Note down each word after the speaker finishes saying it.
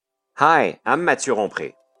Hi, I'm Mathieu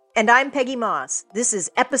Rompré. And I'm Peggy Moss. This is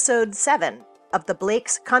episode 7 of the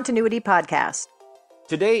Blake's Continuity Podcast.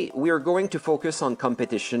 Today, we are going to focus on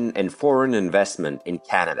competition and foreign investment in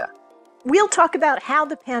Canada. We'll talk about how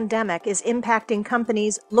the pandemic is impacting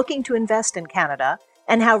companies looking to invest in Canada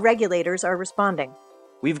and how regulators are responding.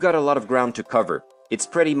 We've got a lot of ground to cover. It's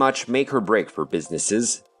pretty much make or break for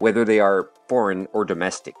businesses, whether they are foreign or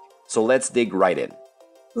domestic. So let's dig right in.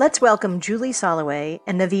 Let's welcome Julie Soloway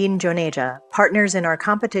and Navin Joneja, partners in our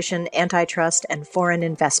Competition, Antitrust, and Foreign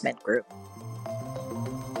Investment Group.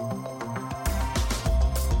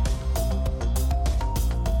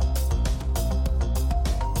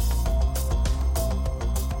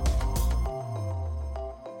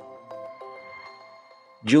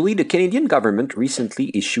 Julie, the Canadian government recently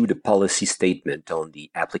issued a policy statement on the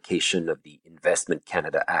application of the Investment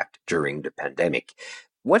Canada Act during the pandemic.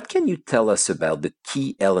 What can you tell us about the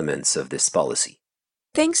key elements of this policy?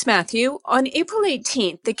 Thanks, Matthew. On April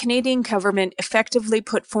 18th, the Canadian government effectively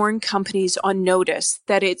put foreign companies on notice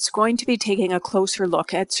that it's going to be taking a closer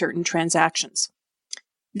look at certain transactions.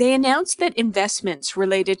 They announced that investments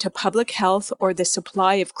related to public health or the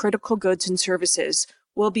supply of critical goods and services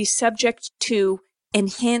will be subject to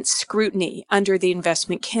enhanced scrutiny under the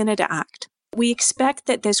Investment Canada Act. We expect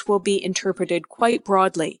that this will be interpreted quite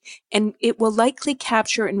broadly, and it will likely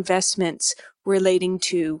capture investments relating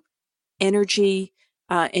to energy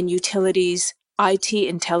and utilities, IT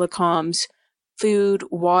and telecoms, food,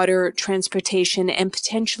 water, transportation, and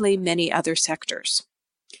potentially many other sectors.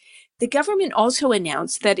 The government also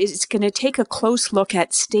announced that it's going to take a close look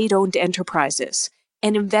at state-owned enterprises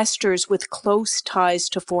and investors with close ties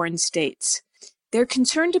to foreign states. They're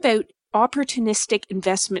concerned about opportunistic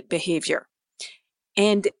investment behavior.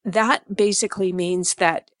 And that basically means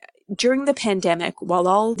that during the pandemic, while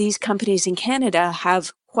all these companies in Canada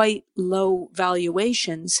have quite low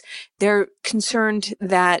valuations, they're concerned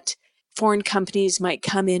that foreign companies might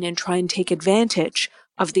come in and try and take advantage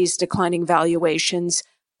of these declining valuations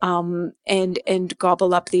and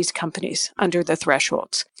gobble up these companies under the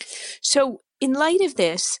thresholds. So in light of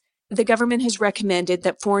this, the government has recommended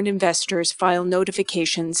that foreign investors file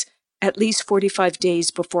notifications at least 45 days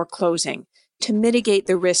before closing to mitigate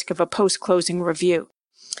the risk of a post-closing review.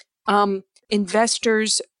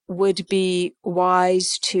 Investors would be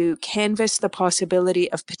wise to canvass the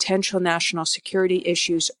possibility of potential national security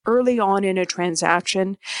issues early on in a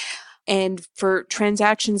transaction. And for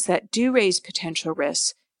transactions that do raise potential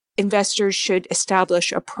risks, investors should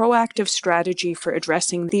establish a proactive strategy for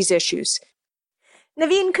addressing these issues.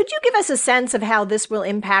 Navin, could you give us a sense of how this will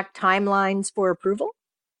impact timelines for approval?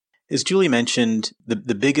 As Julie mentioned,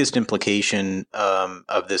 the biggest implication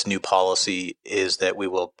of this new policy is that we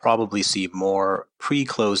will probably see more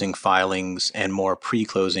pre-closing filings and more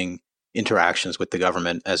pre-closing interactions with the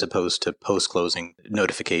government as opposed to post-closing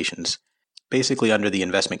notifications. Basically, under the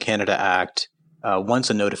Investment Canada Act, once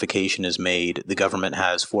a notification is made, the government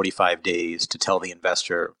has 45 days to tell the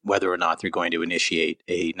investor whether or not they're going to initiate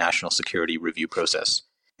a national security review process.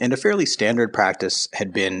 And a fairly standard practice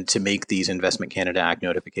had been to make these Investment Canada Act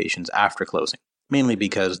notifications after closing, mainly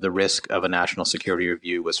because the risk of a national security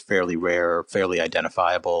review was fairly rare, fairly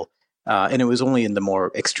identifiable, and it was only in the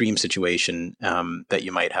more extreme situation that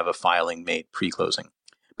you might have a filing made pre-closing.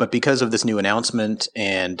 But because of this new announcement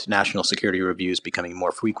and national security reviews becoming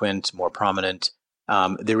more frequent, more prominent,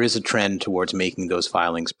 there is a trend towards making those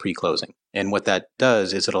filings pre-closing. And what that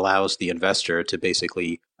does is it allows the investor to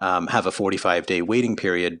basically have a 45-day waiting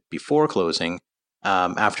period before closing,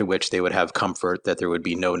 after which they would have comfort that there would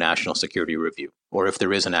be no national security review. Or if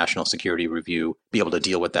there is a national security review, be able to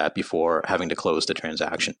deal with that before having to close the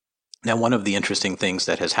transaction. Now, one of the interesting things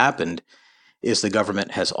that has happened is the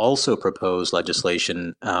government has also proposed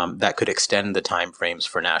legislation that could extend the timeframes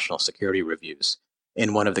for national security reviews.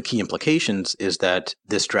 And one of the key implications is that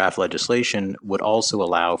this draft legislation would also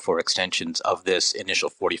allow for extensions of this initial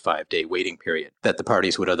 45-day waiting period that the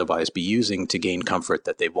parties would otherwise be using to gain comfort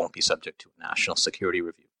that they won't be subject to a national security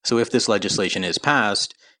review. So if this legislation is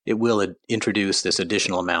passed, it will introduce this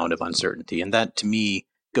additional amount of uncertainty. And that, to me,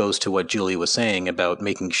 goes to what Julie was saying about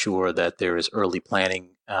making sure that there is early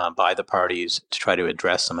planning by the parties to try to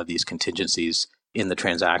address some of these contingencies in the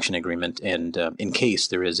transaction agreement and in case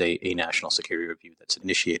there is a national security review that's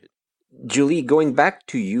initiated. Julie, going back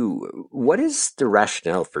to you, what is the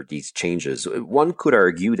rationale for these changes? One could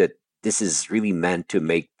argue that this is really meant to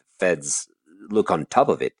make the feds look on top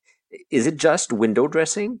of it. Is it just window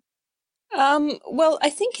dressing? Well, I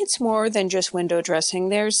think it's more than just window dressing.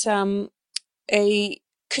 There's a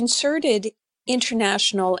concerted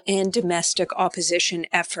international and domestic opposition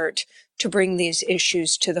effort to bring these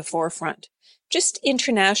issues to the forefront. just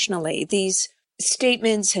internationally, these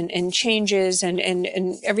statements and changes and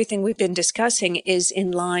everything we've been discussing is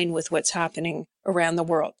in line with what's happening around the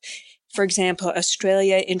world. For example,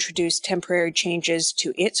 Australia introduced temporary changes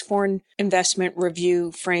to its foreign investment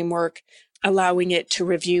review framework, allowing it to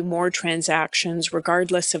review more transactions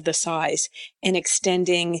regardless of the size and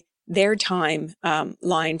extending their time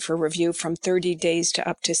line for review from 30 days to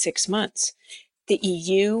up to 6 months. The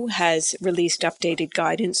EU has released updated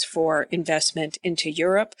guidance for investment into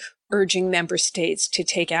Europe, urging member states to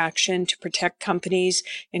take action to protect companies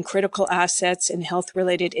and critical assets in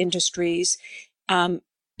health-related industries,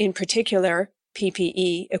 in particular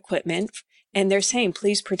PPE equipment. And they're saying,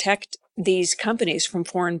 please protect these companies from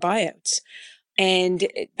foreign buyouts. And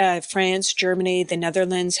France, Germany, the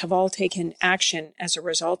Netherlands have all taken action as a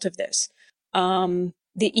result of this.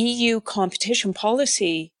 The EU competition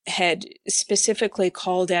policy had specifically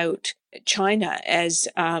called out China as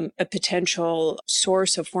a potential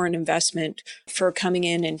source of foreign investment for coming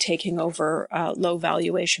in and taking over low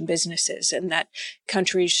valuation businesses, and that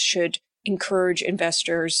countries should encourage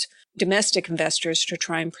investors, domestic investors, to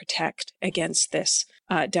try and protect against this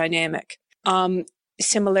dynamic.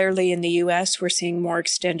 Similarly, in the US, we're seeing more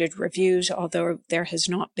extended reviews, although there has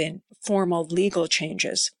not been formal legal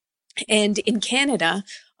changes. And in Canada,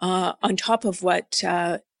 on top of what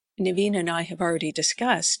Navin and I have already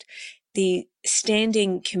discussed, the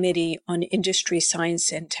Standing Committee on Industry,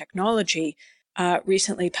 Science and Technology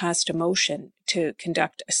recently passed a motion to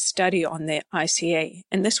conduct a study on the ICA,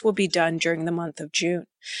 and this will be done during the month of June.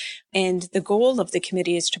 And the goal of the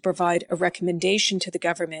committee is to provide a recommendation to the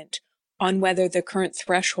government on whether the current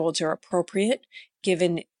thresholds are appropriate,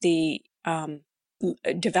 given the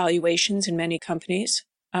devaluations in many companies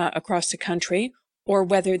across the country, or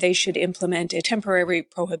whether they should implement a temporary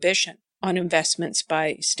prohibition on investments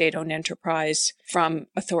by state-owned enterprise from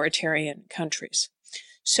authoritarian countries.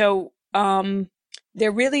 So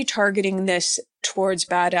they're really targeting this towards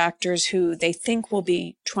bad actors who they think will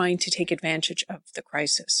be trying to take advantage of the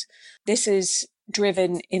crisis. This is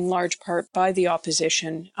driven in large part by the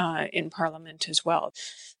opposition in Parliament as well.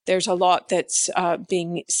 There's a lot that's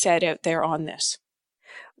being said out there on this.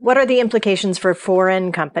 What are the implications for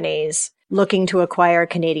foreign companies looking to acquire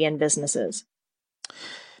Canadian businesses?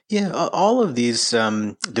 Yeah, all of these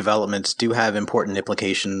developments do have important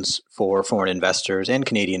implications for foreign investors and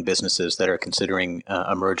Canadian businesses that are considering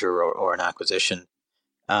a merger or an acquisition.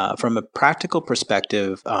 From a practical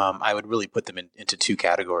perspective, I would really put them into two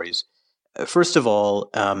categories. First of all,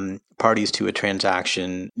 parties to a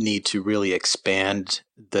transaction need to really expand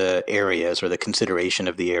the areas or the consideration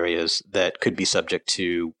of the areas that could be subject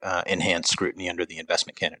to enhanced scrutiny under the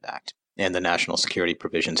Investment Canada Act and the national security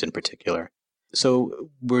provisions in particular. So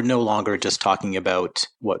we're no longer just talking about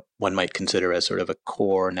what one might consider as sort of a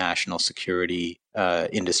core national security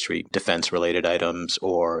industry, defense-related items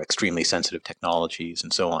or extremely sensitive technologies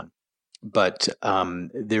and so on. But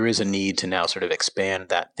there is a need to now sort of expand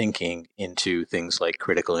that thinking into things like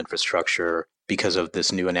critical infrastructure because of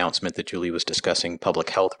this new announcement that Julie was discussing,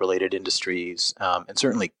 public health-related industries, and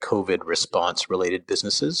certainly COVID response-related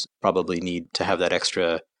businesses probably need to have that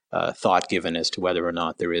extra thought given as to whether or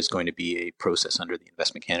not there is going to be a process under the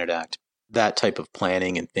Investment Canada Act. That type of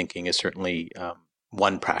planning and thinking is certainly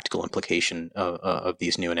one practical implication of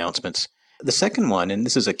these new announcements. The second one, and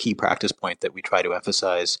this is a key practice point that we try to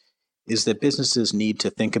emphasize, is that businesses need to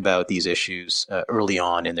think about these issues early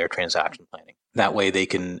on in their transaction planning. That way they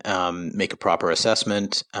can make a proper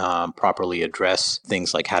assessment, properly address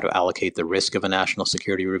things like how to allocate the risk of a national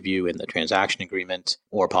security review in the transaction agreement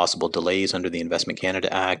or possible delays under the Investment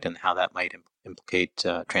Canada Act and how that might implicate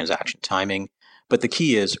transaction timing. But the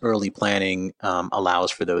key is early planning allows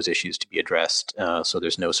for those issues to be addressed so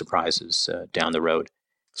there's no surprises down the road.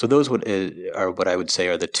 So those are what I would say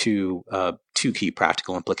are the two key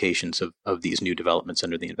practical implications of these new developments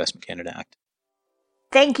under the Investment Canada Act.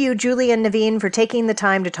 Thank you, Julie and Navin, for taking the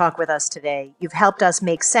time to talk with us today. You've helped us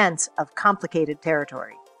make sense of complicated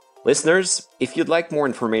territory. Listeners, if you'd like more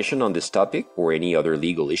information on this topic or any other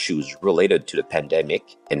legal issues related to the pandemic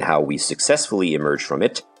and how we successfully emerged from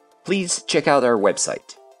it, please check out our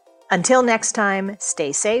website. Until next time,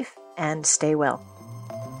 stay safe and stay well.